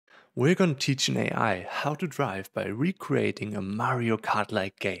We're going to teach an AI how to drive by recreating a Mario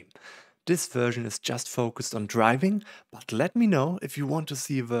Kart-like game. This version is just focused on driving, but let me know if you want to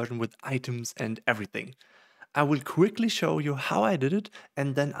see a version with items and everything. I will quickly show you how I did it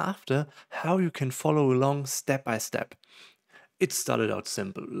and then after how you can follow along step by step. It started out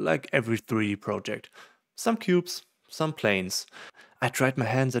simple, like every 3D project. Some cubes, some planes. I tried my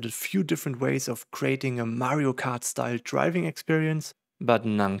hands at a few different ways of creating a Mario Kart style driving experience, but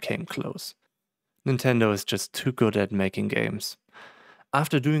none came close. Nintendo is just too good at making games.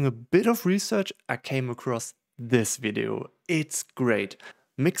 After doing a bit of research, I came across this video. It's great.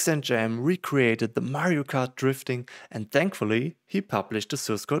 Mix and Jam recreated the Mario Kart drifting, and thankfully, he published the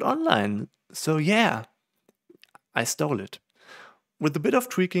source code online. So yeah, I stole it. With a bit of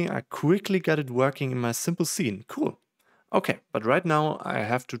tweaking, I quickly got it working in my simple scene. Cool. Okay, but right now I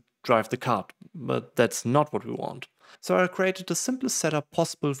have to drive the kart, but that's not what we want. So I created the simplest setup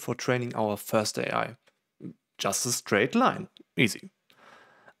possible for training our first AI. Just a straight line. Easy.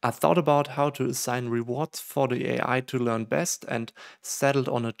 I thought about how to assign rewards for the AI to learn best and settled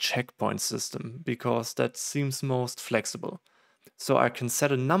on a checkpoint system because that seems most flexible. So I can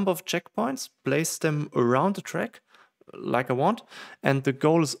set a number of checkpoints, place them around the track like I want, and the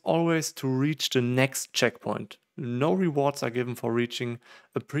goal is always to reach the next checkpoint. No rewards are given for reaching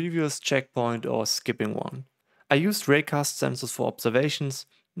a previous checkpoint or skipping one. I used raycast sensors for observations.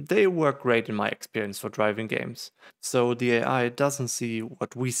 They work great in my experience for driving games. So the AI doesn't see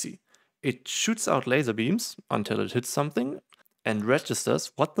what we see. It shoots out laser beams until it hits something and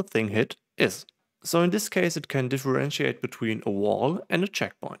registers what the thing hit is. So in this case, it can differentiate between a wall and a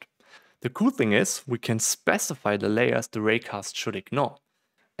checkpoint. The cool thing is, we can specify the layers the raycast should ignore.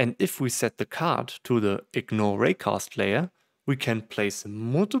 And if we set the card to the ignore raycast layer, we can place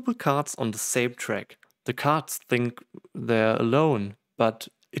multiple cards on the same track. The cards think they're alone, but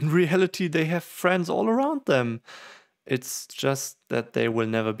in reality they have friends all around them. It's just that they will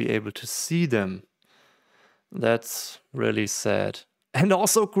never be able to see them. That's really sad. And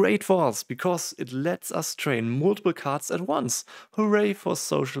also great for us, because it lets us train multiple cards at once. Hooray for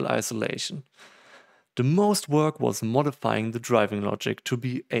social isolation. The most work was modifying the driving logic to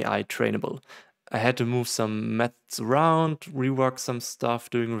be AI trainable. I had to move some methods around, rework some stuff,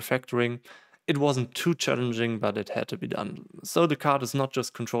 doing refactoring. It wasn't too challenging, but it had to be done. So the card is not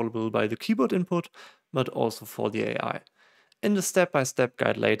just controllable by the keyboard input, but also for the AI. In the step-by-step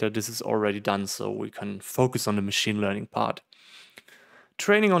guide later, this is already done, so we can focus on the machine learning part.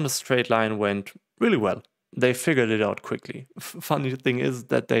 Training on the straight line went really well. They figured it out quickly. Funny thing is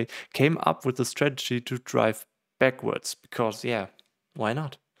that they came up with a strategy to drive backwards, because yeah, why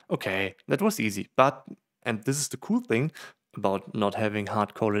not? Okay, that was easy, but, and this is the cool thing about not having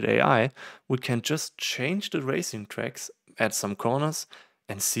hard-coded AI, we can just change the racing tracks, add some corners,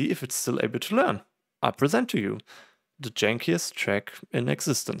 and see if it's still able to learn. I present to you the jankiest track in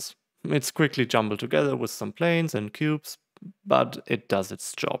existence. It's quickly jumbled together with some planes and cubes, but it does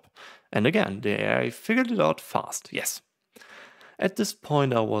its job. And again, the AI figured it out fast, yes. At this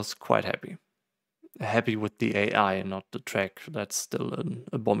point I was quite happy. Happy with the AI and not the track, that's still an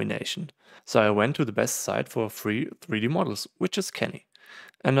abomination. So I went to the best site for free 3D models, which is Kenny.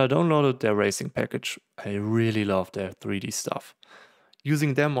 And I downloaded their racing package. I really love their 3D stuff.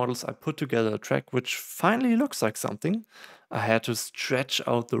 Using their models, I put together a track which finally looks like something. I had to stretch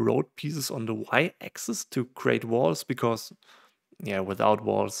out the road pieces on the y-axis to create walls because, yeah, without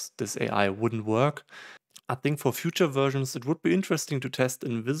walls, this AI wouldn't work. I think for future versions, it would be interesting to test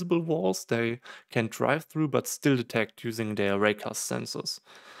invisible walls they can drive through but still detect using their raycast sensors.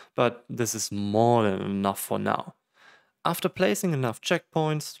 But this is more than enough for now. After placing enough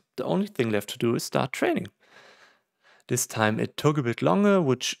checkpoints, the only thing left to do is start training. This time it took a bit longer,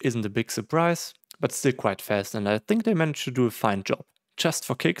 which isn't a big surprise, but still quite fast, and I think they managed to do a fine job. Just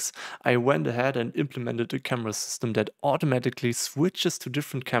for kicks, I went ahead and implemented a camera system that automatically switches to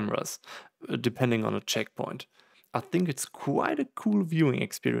different cameras, depending on a checkpoint. I think it's quite a cool viewing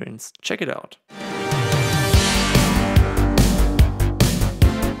experience. Check it out.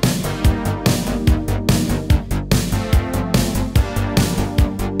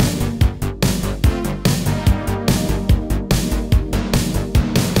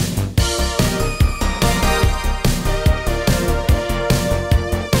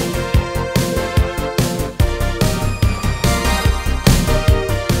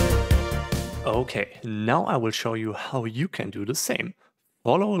 Okay, now I will show you how you can do the same.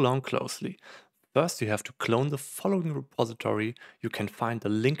 Follow along closely. First, you have to clone the following repository. You can find the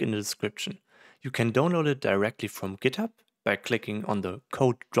link in the description. You can download it directly from GitHub by clicking on the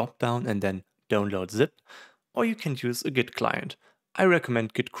code dropdown and then download zip, or you can use a Git client. I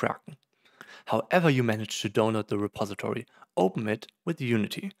recommend Git Kraken. However you manage to download the repository, open it with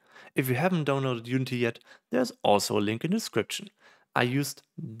Unity. If you haven't downloaded Unity yet, there's also a link in the description. I used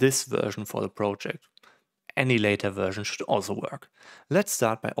this version for the project. Any later version should also work. Let's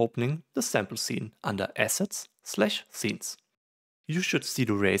start by opening the sample scene under Assets/Scenes. You should see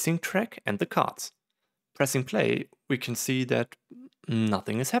the racing track and the carts. Pressing play, we can see that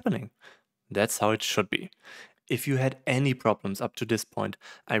nothing is happening. That's how it should be. If you had any problems up to this point,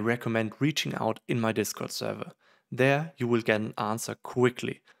 I recommend reaching out in my Discord server. There you will get an answer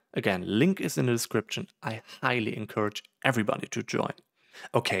quickly. Again, link is in the description. I highly encourage everybody to join.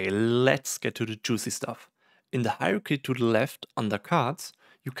 Okay, let's get to the juicy stuff. In the hierarchy to the left under cards,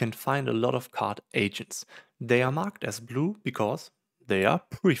 you can find a lot of card agents. They are marked as blue because they are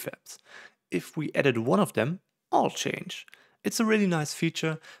prefabs. If we edit one of them, all change. It's a really nice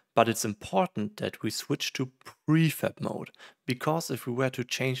feature, but it's important that we switch to prefab mode, because if we were to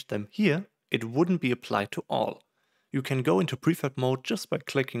change them here, it wouldn't be applied to all. You can go into prefab mode just by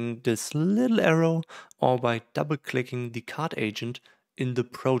clicking this little arrow or by double clicking the card agent in the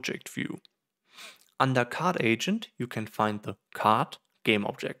project view. Under card agent, you can find the card game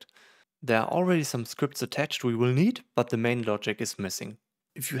object. There are already some scripts attached we will need, but the main logic is missing.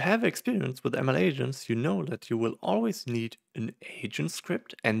 If you have experience with ML agents, you know that you will always need an agent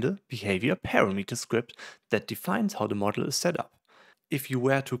script and a behavior parameter script that defines how the model is set up. If you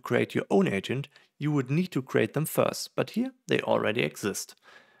were to create your own agent, you would need to create them first, but here they already exist.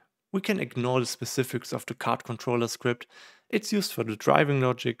 We can ignore the specifics of the card controller script. It's used for the driving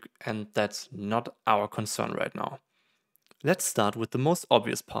logic, and that's not our concern right now. Let's start with the most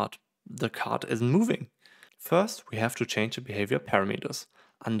obvious part. The card isn't moving. First, we have to change the behavior parameters.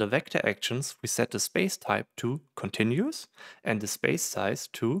 Under vector actions, we set the space type to continuous and the space size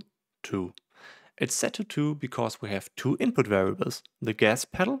to 2. It's set to 2 because we have two input variables, the gas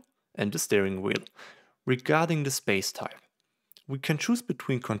pedal and the steering wheel. Regarding the space type, we can choose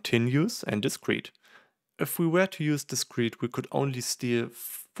between continuous and discrete. If we were to use discrete, we could only steer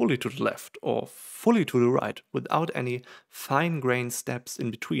fully to the left or fully to the right without any fine-grained steps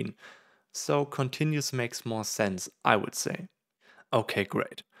in between. So continuous makes more sense, I would say. Okay,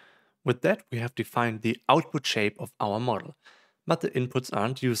 great. With that, we have defined the output shape of our model, but the inputs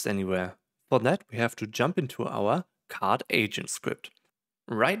aren't used anywhere. For that, we have to jump into our card agent script.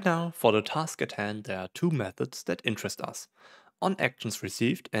 Right now, for the task at hand, there are two methods that interest us: on actions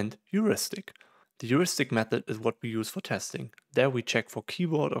received and heuristic. The heuristic method is what we use for testing. There we check for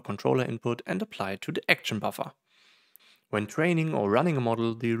keyboard or controller input and apply it to the action buffer. When training or running a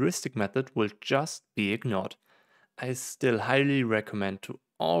model, the heuristic method will just be ignored. I still highly recommend to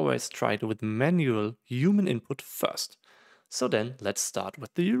always try it with manual human input first. So then let's start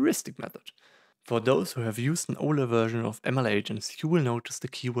with the heuristic method. For those who have used an older version of ML agents, you will notice the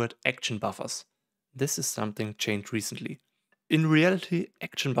keyword action buffers. This is something changed recently. In reality,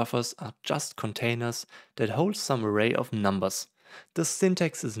 action buffers are just containers that hold some array of numbers. The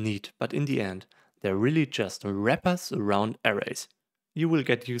syntax is neat, but in the end, they're really just wrappers around arrays. You will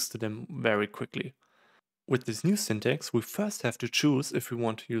get used to them very quickly. With this new syntax, we first have to choose if we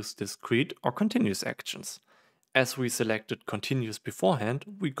want to use discrete or continuous actions. As we selected continuous beforehand,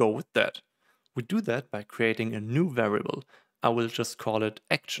 we go with that. We do that by creating a new variable. I will just call it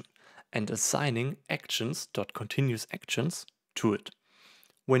action and assigning actions.continuousActions to it.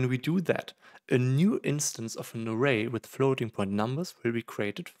 When we do that, a new instance of an array with floating point numbers will be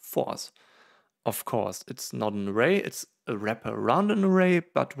created for us. Of course, it's not an array, it's a wrapper around an array,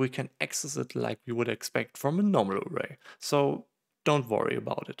 but we can access it like we would expect from a normal array. So don't worry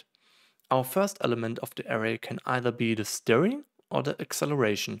about it. Our first element of the array can either be the steering or the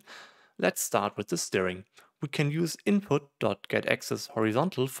acceleration. Let's start with the steering. We can use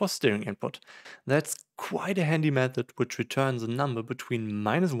input.getAccessHorizontal for steering input. That's quite a handy method which returns a number between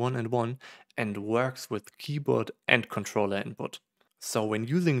 -1 and 1 and works with keyboard and controller input. So when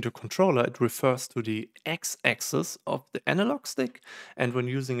using the controller, it refers to the x-axis of the analog stick, and when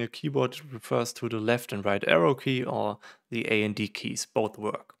using a keyboard, it refers to the left and right arrow key or the A and D keys, both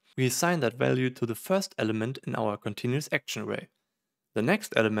work. We assign that value to the first element in our continuous action array. The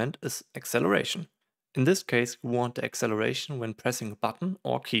next element is acceleration. In this case, we want the acceleration when pressing a button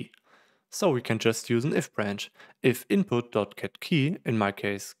or key. So we can just use an if branch. If input.getKey, in my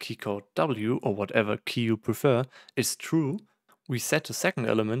case keycode W or whatever key you prefer, is true, we set the second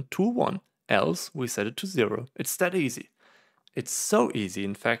element to 1, else we set it to 0. It's that easy. It's so easy,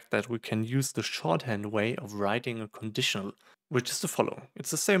 in fact, that we can use the shorthand way of writing a conditional, which is the following.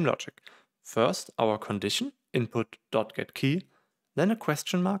 It's the same logic. First, our condition, input.getKey, then a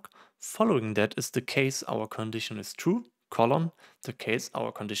question mark. Following that is the case our condition is true, colon, the case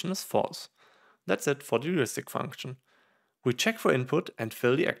our condition is false. That's it for the heuristic function. We check for input and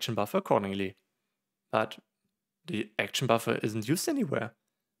fill the action buffer accordingly. But the action buffer isn't used anywhere.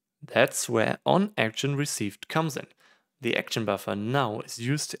 That's where onActionReceived comes in. The action buffer now is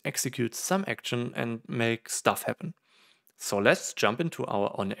used to execute some action and make stuff happen. So let's jump into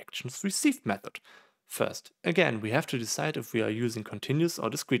our onActionsReceived method. First, again, we have to decide if we are using continuous or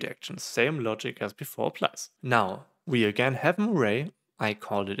discrete actions. Same logic as before applies. Now, we again have an array, I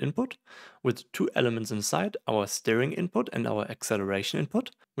called it input, with two elements inside, our steering input and our acceleration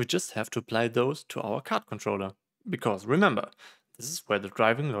input. We just have to apply those to our kart controller. Because remember, this is where the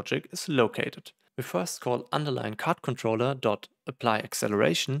driving logic is located. We first call underline kart controller dot apply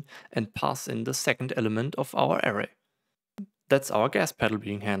acceleration and pass in the second element of our array. That's our gas pedal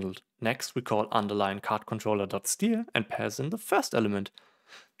being handled. Next we call underline kart controller dot steer and pass in the first element.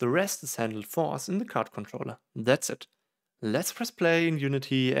 The rest is handled for us in the kart controller. That's it. Let's press play in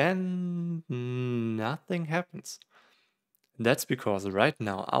Unity and nothing happens. That's because right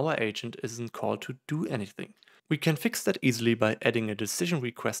now our agent isn't called to do anything. We can fix that easily by adding a decision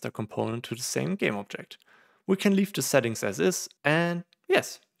requester component to the same game object. We can leave the settings as is, and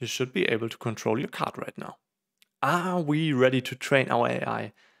yes, you should be able to control your kart right now. Are we ready to train our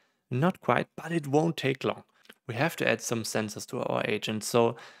AI? Not quite, but it won't take long. We have to add some sensors to our agent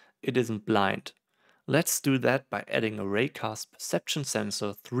so it isn't blind. Let's do that by adding a raycast perception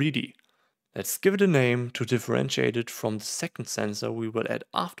sensor 3D. Let's give it a name to differentiate it from the second sensor we will add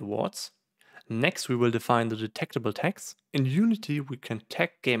afterwards. Next we will define the detectable tags. In Unity we can tag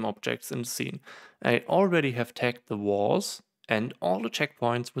game objects in the scene. I already have tagged the walls and all the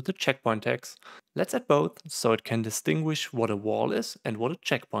checkpoints with the checkpoint tags. Let's add both so it can distinguish what a wall is and what a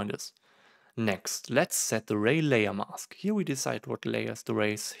checkpoint is. Next, let's set the ray layer mask. Here we decide what layers the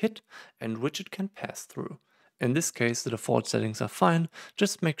rays hit and which it can pass through. In this case the default settings are fine,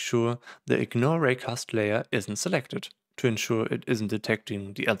 just make sure the ignore raycast layer isn't selected to ensure it isn't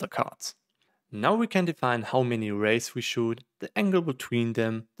detecting the other cards. Now we can define how many rays we shoot, the angle between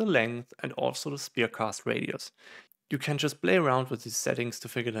them, the length and also the spearcast radius. You can just play around with these settings to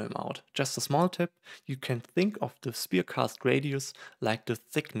figure them out. Just a small tip, you can think of the spearcast radius like the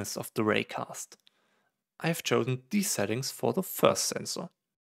thickness of the raycast. I have chosen these settings for the first sensor.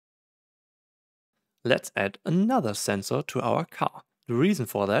 Let's add another sensor to our car. The reason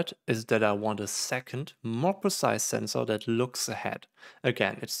for that is that I want a second, more precise sensor that looks ahead.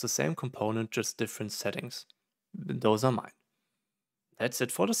 Again, it's the same component, just different settings. Those are mine. That's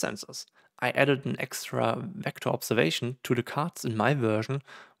it for the sensors. I added an extra vector observation to the cards in my version,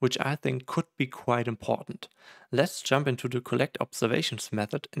 which I think could be quite important. Let's jump into the collect observations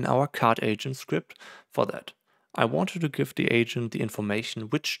method in our card agent script for that. I wanted to give the agent the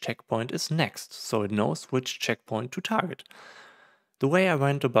information which checkpoint is next, so it knows which checkpoint to target. The way I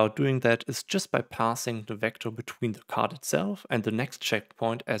went about doing that is just by passing the vector between the card itself and the next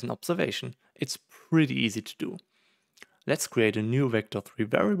checkpoint as an observation. It's pretty easy to do. Let's create a new vector3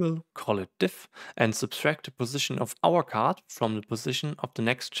 variable, call it diff, and subtract the position of our card from the position of the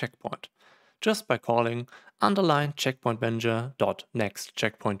next checkpoint, just by calling underline checkpoint manager dot next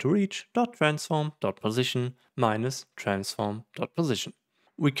checkpoint to reach dot transform dot position minus transform dot position.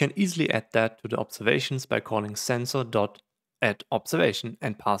 We can easily add that to the observations by calling sensor dot add observation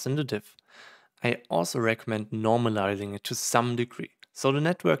and pass in the diff. I also recommend normalizing it to some degree, so the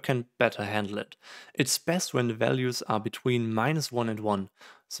network can better handle it. It's best when the values are between -1 and 1,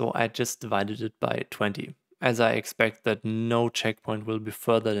 so I just divided it by 20, as I expect that no checkpoint will be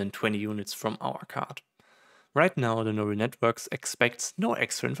further than 20 units from our card. Right now the neural networks expects no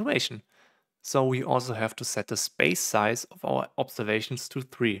extra information, so we also have to set the space size of our observations to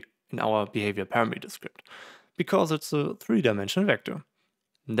 3 in our behavior parameter script, because it's a 3-dimensional vector.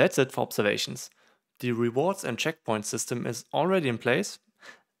 That's it for observations. The rewards and checkpoint system is already in place.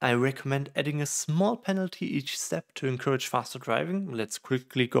 I recommend adding a small penalty each step to encourage faster driving. Let's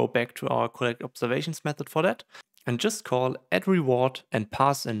quickly go back to our collect observations method for that and just call add reward and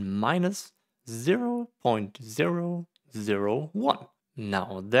pass in -0.001.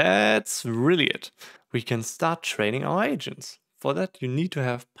 Now that's really it. We can start training our agents. For that you need to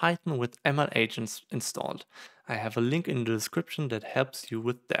have Python with ML agents installed. I have a link in the description that helps you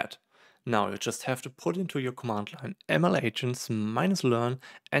with that. Now you just have to put into your command line ML agents -learn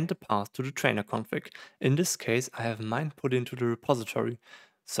and the path to the trainer config. In this case I have mine put into the repository.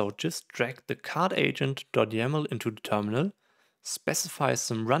 So just drag the card agent.yaml into the terminal, specify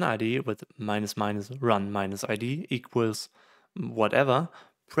some run ID with -run-id equals whatever,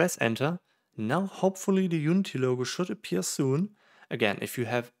 press enter. Now hopefully the Unity logo should appear soon. Again, if you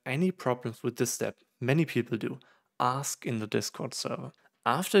have any problems with this step, many people do, ask in the Discord server.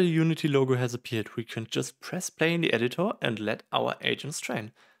 After the Unity logo has appeared, we can just press play in the editor and let our agents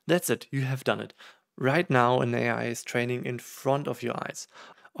train. That's it, you have done it. Right now an AI is training in front of your eyes.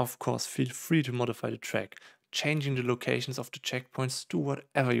 Of course, feel free to modify the track, changing the locations of the checkpoints to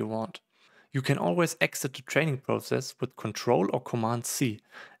whatever you want. You can always exit the training process with Ctrl or Command C,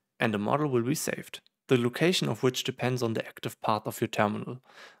 and the model will be saved, the location of which depends on the active part of your terminal.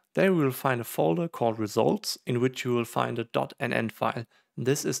 There you will find a folder called results, in which you will find a .nn file.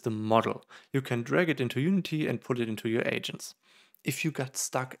 This is the model. You can drag it into Unity and put it into your agents. If you got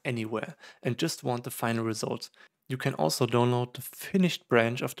stuck anywhere and just want the final results, you can also download the finished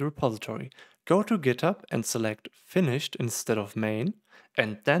branch of the repository. Go to GitHub and select finished instead of main,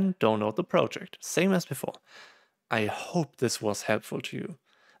 and then download the project, same as before. I hope this was helpful to you.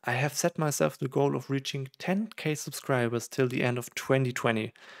 I have set myself the goal of reaching 10k subscribers till the end of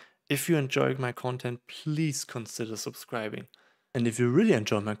 2020. If you enjoy my content, please consider subscribing. And if you really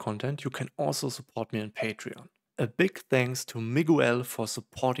enjoy my content, you can also support me on Patreon. A big thanks to Miguel for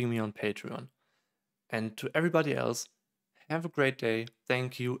supporting me on Patreon. And to everybody else, have a great day,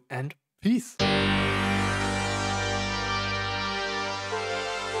 thank you, and peace!